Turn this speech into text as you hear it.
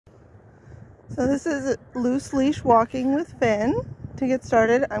So this is loose leash walking with Finn. To get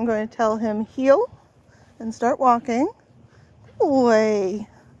started, I'm going to tell him heel and start walking. Boy.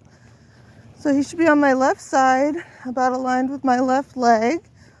 So he should be on my left side, about aligned with my left leg,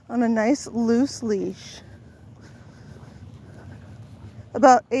 on a nice loose leash.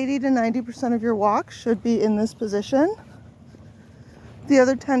 About 80 to 90% of your walk should be in this position. The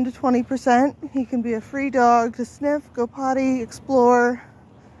other 10 to 20%, he can be a free dog to sniff, go potty, explore,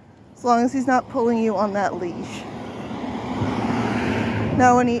 as long as he's not pulling you on that leash.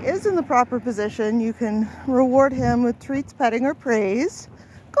 Now when he is in the proper position, you can reward him with treats, petting, or praise.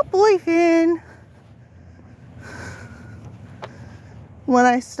 Good boy, Finn. When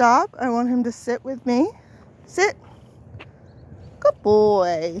I stop, I want him to sit with me. Sit. Good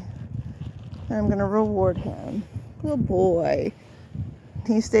boy. And I'm going to reward him. Good boy.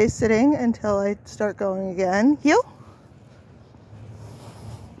 He stays sitting until I start going again. Heel.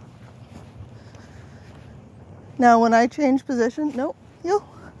 Now when I change position, nope, heel.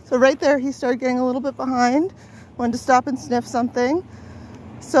 So right there he started getting a little bit behind, wanted to stop and sniff something.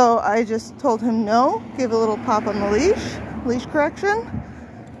 So I just told him no, gave a little pop on the leash correction,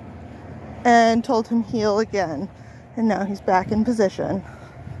 and told him heel again. And now he's back in position.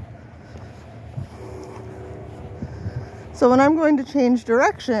 So when I'm going to change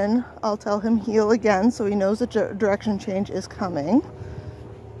direction, I'll tell him heel again so he knows that direction change is coming.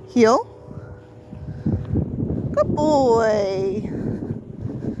 Heel. Good boy.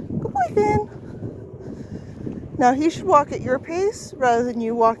 Good boy, Finn. Now he should walk at your pace rather than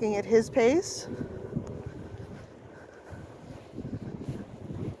you walking at his pace.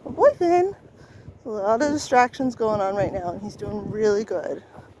 Good boy, Finn. There's a lot of distractions going on right now and he's doing really good.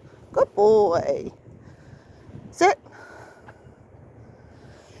 Good boy. Sit.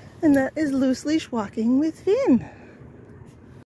 And that is loose leash walking with Finn.